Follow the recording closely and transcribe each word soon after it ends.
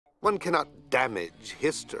One cannot damage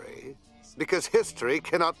history, because history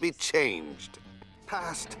cannot be changed.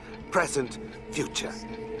 Past, present, future.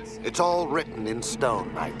 It's all written in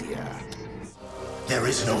stone, my dear. There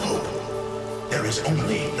is no hope. There is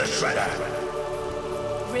only the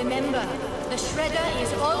Shredder. Remember, the Shredder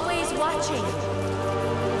is always watching.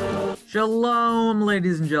 Shalom,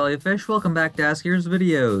 ladies and jellyfish. Welcome back to A.S.K's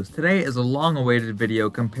videos. Today is a long-awaited video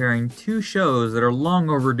comparing two shows that are long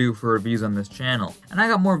overdue for reviews on this channel. And I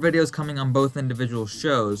got more videos coming on both individual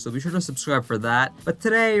shows, so be sure to subscribe for that. But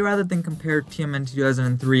today, rather than compare TMNT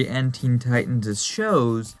 2003 and Teen Titans as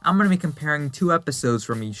shows, I'm going to be comparing two episodes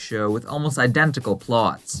from each show with almost identical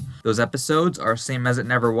plots. Those episodes are Same As It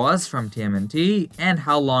Never Was from TMNT and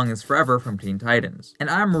How Long Is Forever from Teen Titans. And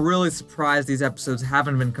I'm really surprised these episodes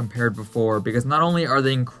haven't been compared before, because not only are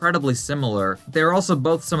they incredibly similar, they are also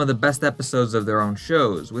both some of the best episodes of their own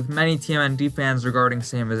shows, with many TMNT fans regarding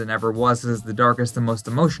Same As It Never Was as the darkest and most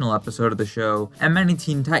emotional episode of the show, and many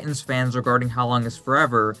Teen Titans fans regarding How Long Is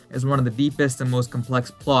Forever as one of the deepest and most complex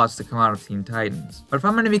plots to come out of Teen Titans. But if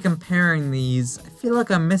I'm going to be comparing these, I feel like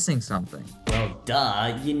I'm missing something. Well,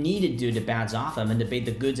 duh, you need a dude to bounce off them and debate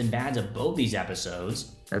the goods and bads of both these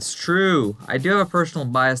episodes. That's true. I do have a personal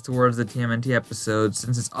bias towards the TMNT episode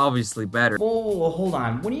since it's obviously better. Whoa, hold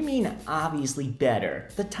on. What do you mean, obviously better?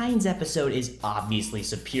 The Titans episode is obviously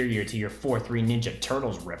superior to your 4-3 Ninja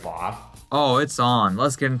Turtles ripoff. Oh, it's on.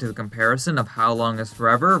 Let's get into the comparison of How Long Is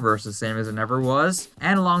Forever versus Same As It Never Was,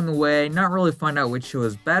 and along the way, not really find out which show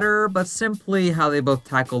is better, but simply how they both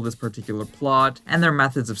tackle this particular plot and their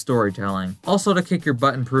methods of storytelling. Also, to kick your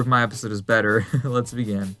butt and prove my episode is better, let's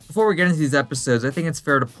begin. Before we get into these episodes, I think it's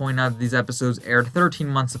fair to point out that these episodes aired 13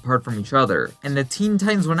 months apart from each other, and the Teen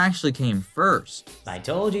Titans one actually came first. I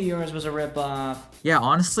told you yours was a ripoff. Yeah,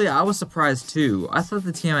 honestly, I was surprised too. I thought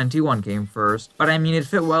the TMNT one came first, but I mean, it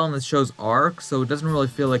fit well in the show's arc, so it doesn't really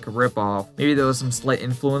feel like a ripoff. Maybe there was some slight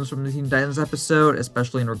influence from the Teen Titans episode,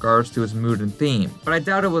 especially in regards to its mood and theme. But I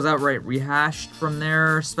doubt it was outright rehashed from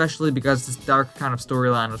there, especially because this dark kind of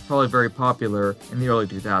storyline was probably very popular in the early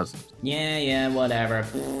 2000s. Yeah, whatever.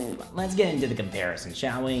 Let's get into the comparison,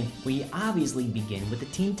 shall we? We obviously begin with the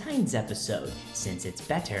Teen Titans episode, since it's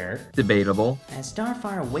better. Debatable. As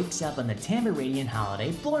Starfire wakes up on the Tamaradian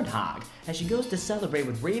holiday Blorthog, as she goes to celebrate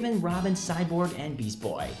with Raven, Robin, Cyborg, and Beast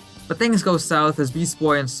Boy. But things go south as Beast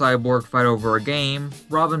Boy and Cyborg fight over a game,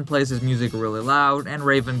 Robin plays his music really loud, and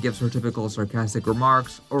Raven gives her typical sarcastic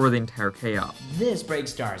remarks over the entire chaos. This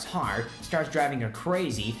breaks Star's heart, starts driving her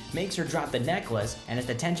crazy, makes her drop the necklace, and as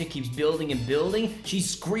the tension keeps building and building, she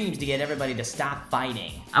screams to get everybody to stop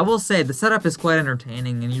fighting. I will say, the setup is quite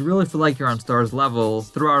entertaining, and you really feel like you're on Star's level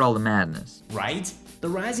throughout all the madness. Right? The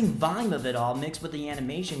rising volume of it all, mixed with the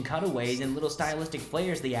animation cutaways and little stylistic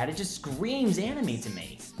flares they added, just screams anime to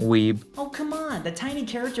me. Weeb. Oh, come on. The tiny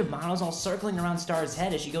character models all circling around Star's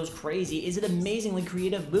head as she goes crazy is an amazingly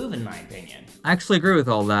creative move, in my opinion. I actually agree with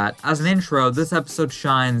all that. As an intro, this episode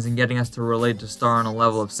shines in getting us to relate to Star on a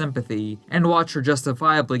level of sympathy, and watch her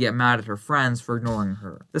justifiably get mad at her friends for ignoring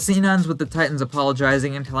her. The scene ends with the Titans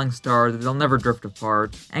apologizing and telling Star that they'll never drift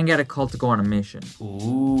apart, and get a cult to go on a mission.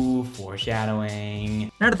 Ooh, foreshadowing.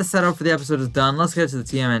 Now that the setup for the episode is done, let's get to the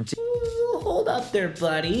TMNT. Ooh, hold up there,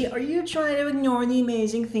 buddy. Are you trying to ignore the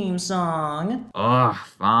amazing theme song? Ugh,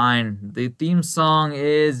 fine. The theme song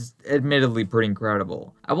is admittedly pretty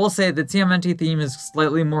incredible. I will say the TMNT theme is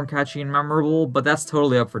slightly more catchy and memorable, but that's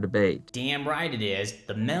totally up for debate. Damn right it is.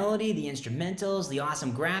 The melody, the instrumentals, the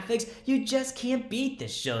awesome graphics, you just can't beat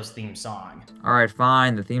this show's theme song. Alright,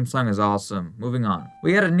 fine, the theme song is awesome. Moving on.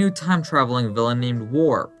 We had a new time-traveling villain named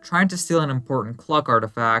Warp, trying to steal an important clock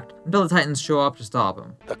artifact until the Titans show up to stop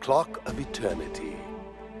him. The clock of eternity.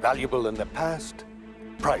 Valuable in the past,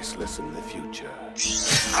 priceless in the future.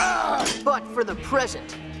 But for the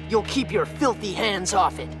present, you'll keep your filthy hands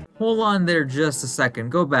off it. Hold on there just a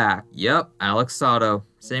second, go back. Yep, Alex Sato.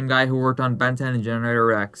 Same guy who worked on Ben 10 and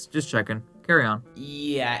Generator X. Just checking. Carry on.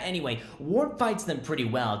 Yeah, anyway, Warp fights them pretty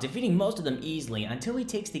well, defeating most of them easily until he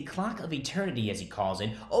takes the Clock of Eternity, as he calls it,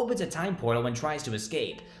 opens a time portal and tries to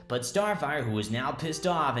escape. But Starfire, who is now pissed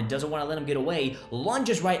off and doesn't want to let him get away,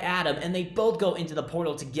 lunges right at him and they both go into the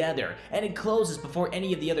portal together, and it closes before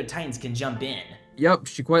any of the other Titans can jump in. Yep,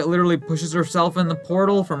 she quite literally pushes herself in the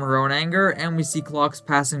portal from her own anger, and we see clocks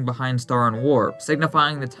passing behind Star and Warp,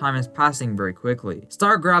 signifying that time is passing very quickly.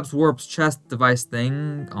 Star grabs Warp's chest device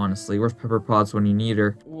thing. Honestly, where's Pepper Potts when you need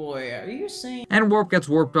her? Boy, are you saying? And Warp gets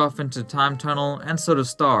warped off into Time Tunnel, and so does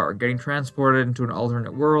Star, getting transported into an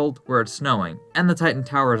alternate world where it's snowing. And the Titan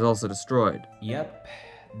Tower is also destroyed. Yep.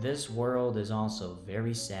 this world is also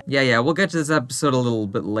very sad. Yeah, we'll get to this episode a little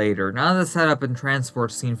bit later. Now that the setup and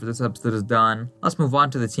transport scene for this episode is done, let's move on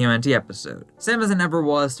to the TMNT episode. Same as It Never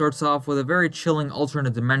Was starts off with a very chilling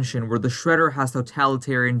alternate dimension where the Shredder has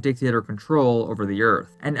totalitarian dictator control over the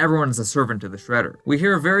Earth, and everyone is a servant to the Shredder. We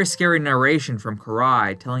hear a very scary narration from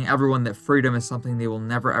Karai telling everyone that freedom is something they will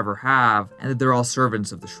never ever have, and that they're all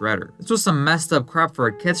servants of the Shredder. This was some messed up crap for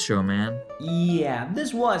a kids show, man. Yeah,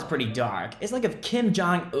 this was pretty dark. It's like if Kim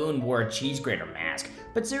Jong-un wore a cheese grater mask.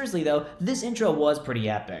 But seriously though, this intro was pretty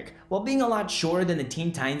epic. While being a lot shorter than the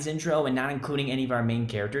Teen Titans intro and not including any of our main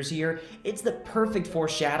characters here, it's the perfect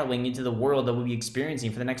foreshadowing into the world that we'll be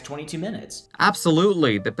experiencing for the next 22 minutes.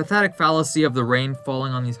 Absolutely, the pathetic fallacy of the rain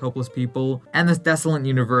falling on these hopeless people, and this desolate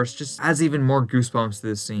universe just adds even more goosebumps to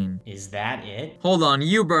this scene. Is that it? Hold on,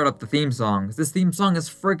 you brought up the theme songs. This theme song is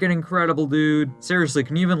freaking incredible, dude. Seriously,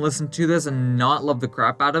 can you even listen to this and not love the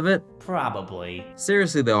crap out of it? Probably.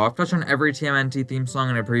 Seriously though, I've touched on every TMNT theme song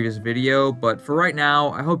in a previous video, but for right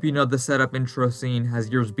now, I hope you know the setup intro scene has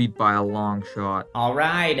yours beat by a long shot.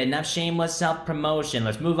 Alright, enough shameless self-promotion,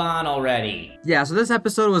 let's move on already. Yeah, so this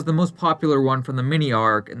episode was the most popular one from the mini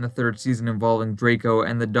arc in the 3rd season involving Draco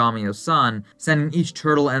and the Daimyo's son, sending each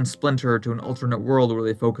Turtle and Splinter to an alternate world where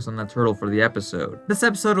they focus on that turtle for the episode. This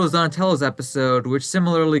episode was Donatello's episode, which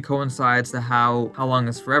similarly coincides to how Long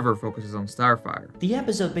Is Forever focuses on Starfire. The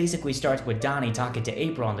episode basically starts with Donnie talking to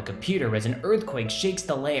April on the computer as an earthquake shakes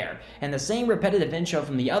the lair, and the same repetitive intro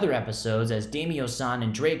from the other episodes as Daimyo-san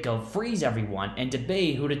and Draco freeze everyone and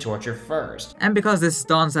debate who to torture first. And because this is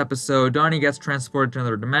Dawn's episode, Donnie gets transported to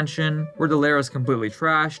another dimension, where the lair is completely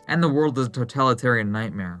trashed, and the world is a totalitarian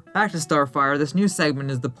nightmare. Back to Starfire, this new segment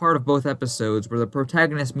is the part of both episodes where the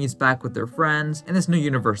protagonist meets back with their friends in this new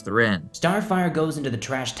universe they're in. Starfire goes into the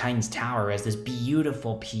trashed Titan's tower as this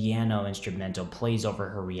beautiful piano instrumental plays over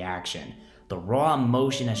her reaction. The raw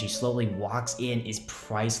emotion as she slowly walks in is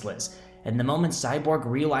priceless, and the moment Cyborg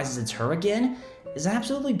realizes it's her again is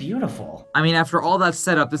absolutely beautiful. I mean, after all that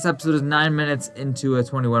setup, this episode is 9 minutes into a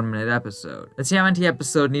 21-minute episode. The TMNT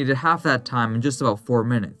episode needed half that time in just about 4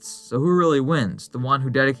 minutes. So who really wins? The one who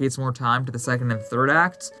dedicates more time to the 2nd and 3rd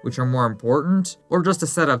acts, which are more important, or just a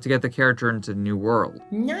setup to get the character into the new world?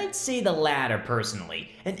 I'd say the latter, personally.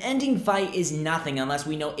 An ending fight is nothing unless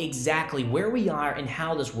we know exactly where we are and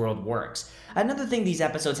how this world works. Another thing these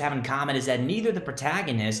episodes have in common is that neither the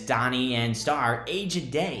protagonists, Donnie and Star, age a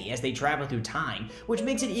day as they travel through time, which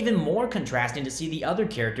makes it even more contrasting to see the other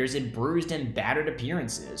characters in bruised and battered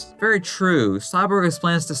appearances. Very true. Cyborg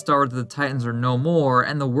explains to Star that the Titans are no more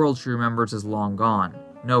and the world she remembers is long gone.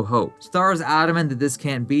 No hope. Star is adamant that this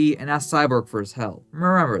can't be and asks Cyborg for his help.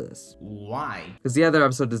 Remember this. Why? Because the other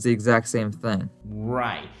episode does the exact same thing.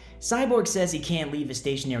 Right. Cyborg says he can't leave a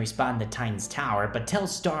stationary spot in the Titan's tower, but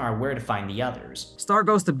tells Star where to find the others. Star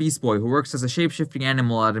goes to Beast Boy, who works as a shape-shifting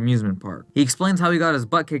animal at an amusement park. He explains how he got his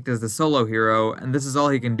butt kicked as the solo hero, and this is all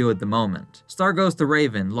he can do at the moment. Star goes to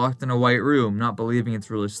Raven, locked in a white room, not believing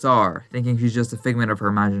it's really Star, thinking she's just a figment of her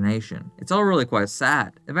imagination. It's all really quite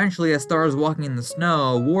sad. Eventually, as Star is walking in the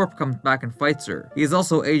snow, Warp comes back and fights her. He is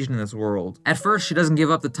also aged in this world. At first, she doesn't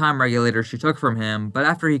give up the time regulator she took from him, but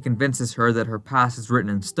after he convinces her that her past is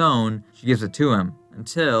written in stone, she gives it to him,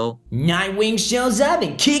 until Nightwing shows up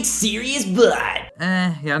and kicks serious butt!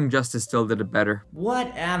 Young Justice still did it better.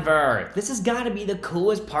 Whatever. This has gotta be the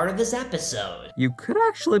coolest part of this episode. You could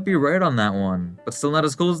actually be right on that one, but still not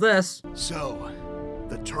as cool as this. So,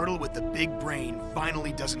 the turtle with the big brain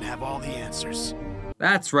finally doesn't have all the answers.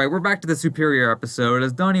 That's right, we're back to the Superior episode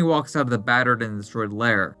as Donnie walks out of the battered and destroyed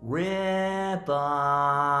lair. Rip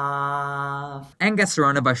off. And gets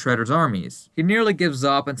surrounded by Shredder's armies. He nearly gives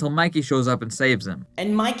up until Mikey shows up and saves him.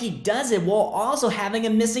 And Mikey does it while also having a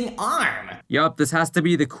missing arm. Yup, this has to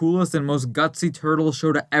be the coolest and most gutsy turtle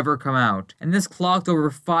show to ever come out. And this clocked over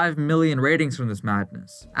 5 million ratings from this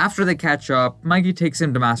madness. After they catch up, Mikey takes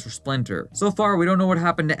him to Master Splinter. So far, we don't know what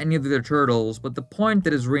happened to any of the other turtles, but the point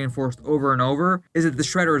that is reinforced over and over is that the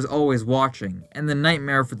Shredder is always watching, and the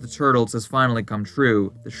nightmare for the turtles has finally come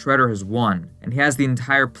true. The Shredder has won, and he has the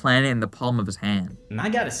entire planet in the palm of his hand. And I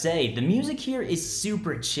gotta say, the music here is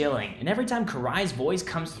super chilling, and every time Karai's voice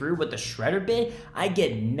comes through with the Shredder bit, I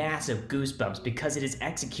get massive goosebumps because it is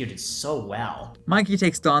executed so well. Mikey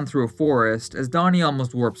takes Dawn through a forest as Donnie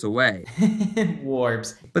almost warps away.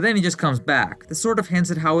 Warps. But then he just comes back. This sort of hints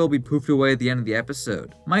at how he'll be poofed away at the end of the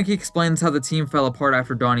episode. Mikey explains how the team fell apart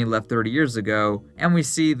after Donnie left 30 years ago, and we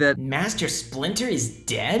see that Master Splinter is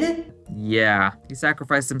dead? Yeah, he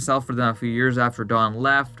sacrificed himself for them a few years after Dawn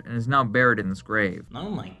left and is now buried in this grave. Oh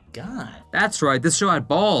my god. That's right, this show had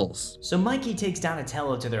balls. So Mikey takes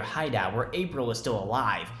Donatello to their hideout where April is still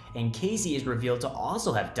alive, and Casey is revealed to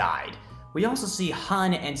also have died. We also see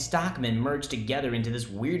Hun and Stockman merge together into this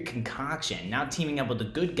weird concoction, now teaming up with the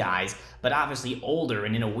good guys, but obviously older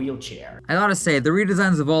and in a wheelchair. I gotta say, the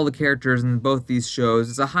redesigns of all the characters in both these shows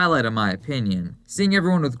is a highlight in my opinion. Seeing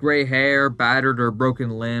everyone with gray hair, battered or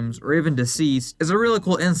broken limbs, or even deceased is a really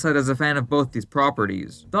cool insight as a fan of both these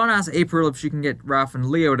properties. Dawn asks April if she can get Raph and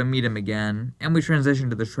Leo to meet him again, and we transition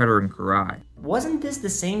to the Shredder and Karai. Wasn't this the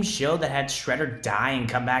same show that had Shredder die and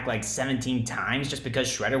come back like 17 times just because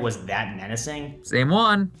Shredder was that menacing? Same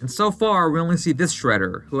one. And so far, we only see this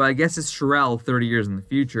Shredder, who I guess is Shirel 30 years in the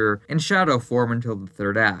future, in shadow form until the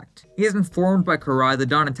third act. He is informed by Karai that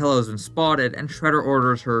Donatello has been spotted, and Shredder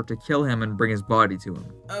orders her to kill him and bring his body to him.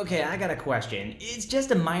 Okay, I got a question. It's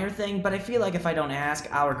just a minor thing, but I feel like if I don't ask,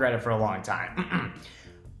 I'll regret it for a long time.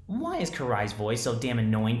 Why is Karai's voice so damn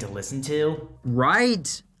annoying to listen to?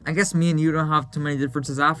 Right? I guess me and you don't have too many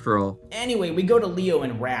differences after all. Anyway, we go to Leo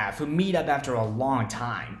and Raph, who meet up after a long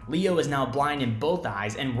time. Leo is now blind in both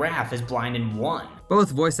eyes, and Raph is blind in one. Both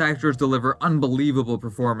voice actors deliver unbelievable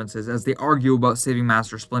performances as they argue about saving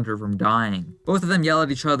Master Splinter from dying. Both of them yell at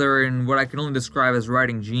each other in what I can only describe as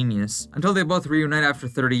writing genius, until they both reunite after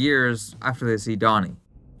 30 years after they see Donnie.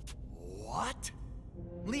 What?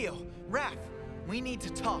 Leo, Raph, we need to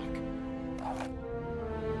talk.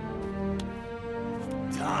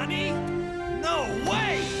 Donnie? No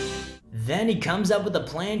way! Then he comes up with a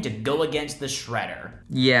plan to go against the Shredder.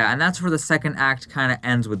 Yeah, and that's where the second act kinda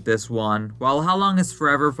ends with this one. While How Long Is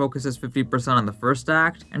Forever focuses 50% on the first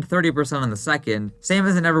act and 30% on the second, Same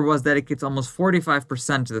As It Never Was dedicates almost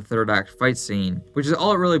 45% to the third act fight scene, which is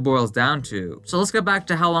all it really boils down to. So let's get back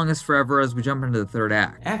to How Long Is Forever as we jump into the third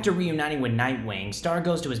act. After reuniting with Nightwing, Star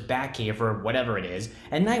goes to his Batcave or whatever it is,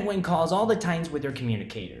 and Nightwing calls all the Titans with their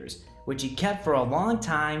communicators, which he kept for a long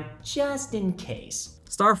time, just in case.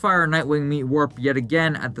 Starfire and Nightwing meet Warp yet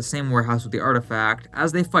again at the same warehouse with the artifact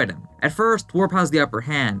as they fight him. At first, Warp has the upper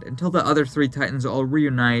hand until the other three Titans all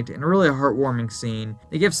reunite in a really heartwarming scene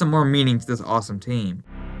that gives some more meaning to this awesome team.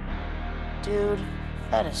 Dude,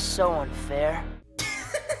 that is so unfair.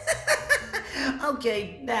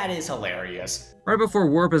 Okay, that is hilarious. Right before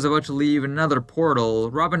Warp is about to leave another portal,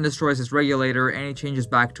 Robin destroys his regulator and he changes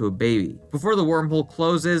back to a baby. Before the wormhole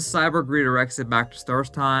closes, Cyborg redirects it back to Star's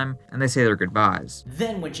time, and they say their goodbyes.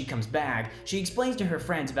 Then when she comes back, she explains to her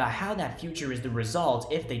friends about how that future is the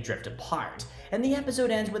result if they drift apart. And the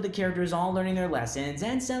episode ends with the characters all learning their lessons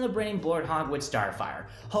and celebrating Blorthog with Starfire,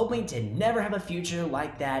 hoping to never have a future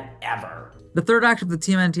like that ever. The third act of the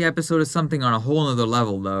TMNT episode is something on a whole nother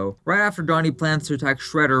level though. Right after Donnie plans to attack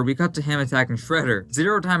Shredder, we cut to him attacking Shredder.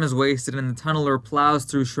 Zero time is wasted and the tunneler plows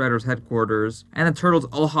through Shredder's headquarters, and the turtles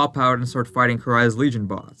all hop out and start fighting Karai's Legion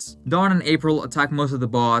bots. Dawn and April attack most of the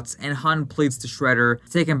bots, and Hun pleads to Shredder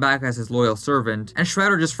to take him back as his loyal servant, and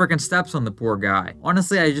Shredder just frickin' steps on the poor guy.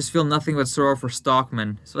 Honestly, I just feel nothing but sorrow for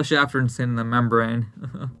Stockman, especially after installing the membrane.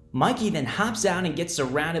 Mikey then hops out and gets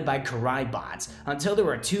surrounded by Karai bots until there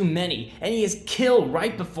are too many, and he is killed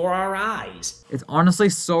right before our eyes. It's honestly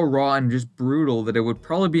so raw and just brutal that it would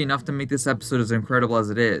probably be enough to make this episode as incredible as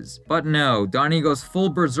it is. But no, Donnie goes full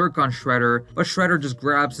berserk on Shredder, but Shredder just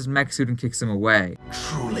grabs his mech suit and kicks him away.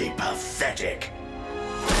 Truly pathetic.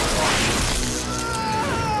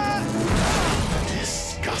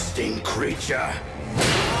 Disgusting creature.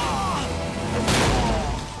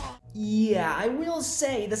 Yeah, I will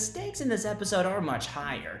say, the stakes in this episode are much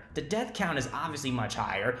higher. The death count is obviously much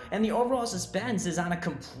higher, and the overall suspense is on a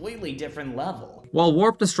completely different level. While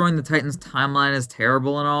Warp destroying the Titans timeline is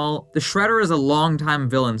terrible and all, the Shredder is a long-time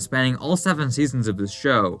villain spanning all 7 seasons of this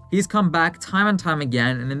show. He's come back time and time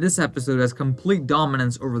again, and in this episode has complete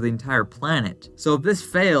dominance over the entire planet. So if this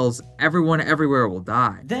fails, everyone everywhere will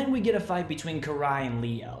die. Then we get a fight between Karai and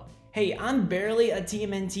Leo. Hey, I'm barely a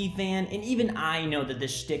TMNT fan, and even I know that this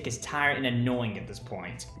shtick is tired and annoying at this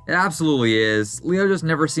point. It absolutely is. Leo just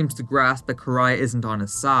never seems to grasp that Karai isn't on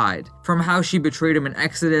his side. From how she betrayed him in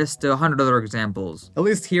Exodus to 100 other examples. At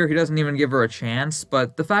least here, he doesn't even give her a chance,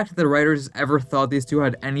 but the fact that the writers ever thought these two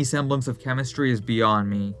had any semblance of chemistry is beyond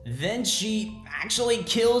me. Then she actually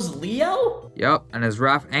kills Leo? Yup, and as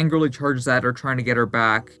Raph angrily charges at her trying to get her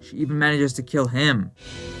back, she even manages to kill him.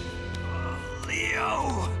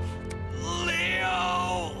 Leo!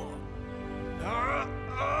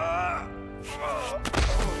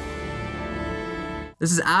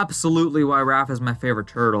 This is absolutely why Raph is my favorite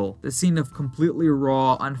turtle. This scene of completely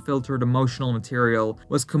raw, unfiltered emotional material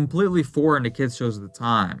was completely foreign to kids shows at the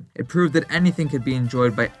time. It proved that anything could be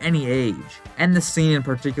enjoyed by any age, and this scene in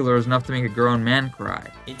particular is enough to make a grown man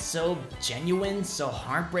cry. It's so genuine, so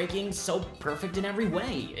heartbreaking, so perfect in every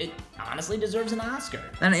way. It honestly deserves an Oscar.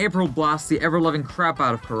 Then April blasts the ever-loving crap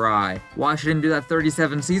out of Karai. Why she didn't do that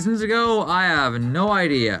 37 seasons ago, I have no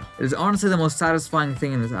idea. It is honestly the most satisfying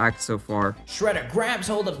thing in this act so far. Shredder grabs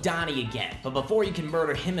hold of Donnie again, but before he can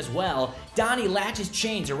murder him as well, Donnie latches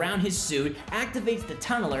chains around his suit, activates the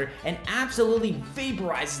tunneler, and absolutely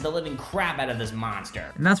vaporizes the living crap out of this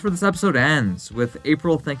monster. And that's where this episode ends, with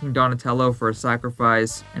April thanking Donatello for his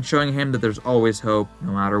sacrifice and showing him that there's always hope,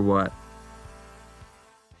 no matter what.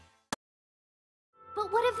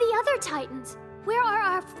 But what of the other Titans? Where are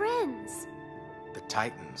our friends? The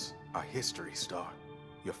Titans are history, Star.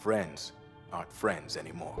 Your friends aren't friends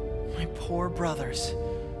anymore. My poor brothers.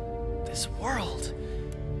 This world.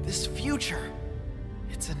 This future.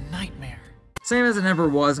 It's a nightmare. Same as It Never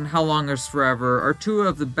Was and How Long Is Forever are two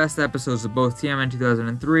of the best episodes of both TMNT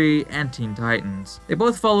 2003 and Teen Titans. They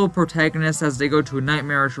both follow protagonists as they go to a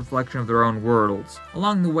nightmarish reflection of their own worlds.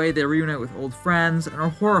 Along the way, they reunite with old friends and are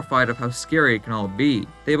horrified of how scary it can all be.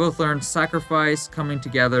 They both learn sacrifice, coming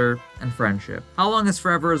together, and friendship. How Long Is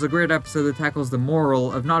Forever is a great episode that tackles the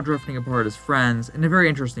moral of not drifting apart as friends in a very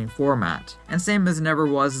interesting format. And Same as It Never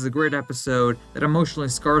Was is a great episode that emotionally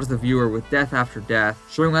scars the viewer with death after death,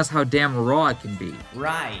 showing us how damn raw it can be.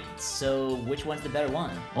 Right, so which one's the better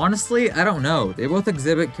one? Honestly, I don't know. They both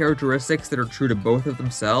exhibit characteristics that are true to both of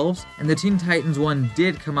themselves, and the Teen Titans one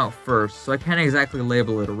did come out first, so I can't exactly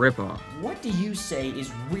label it a ripoff. What do you say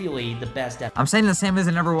is really the best episode? I'm saying that Same as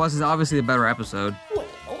It Never Was is obviously the better episode. What?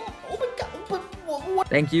 Oh my god, but what?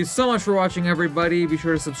 Thank you so much for watching, everybody. Be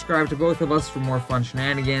sure to subscribe to both of us for more fun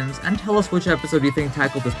shenanigans, and tell us which episode you think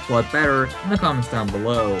tackled this plot better in the comments down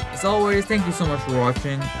below. As always, thank you so much for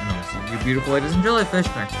watching, and I'll see you beautiful ladies and jellyfish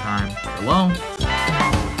next time. Shalom!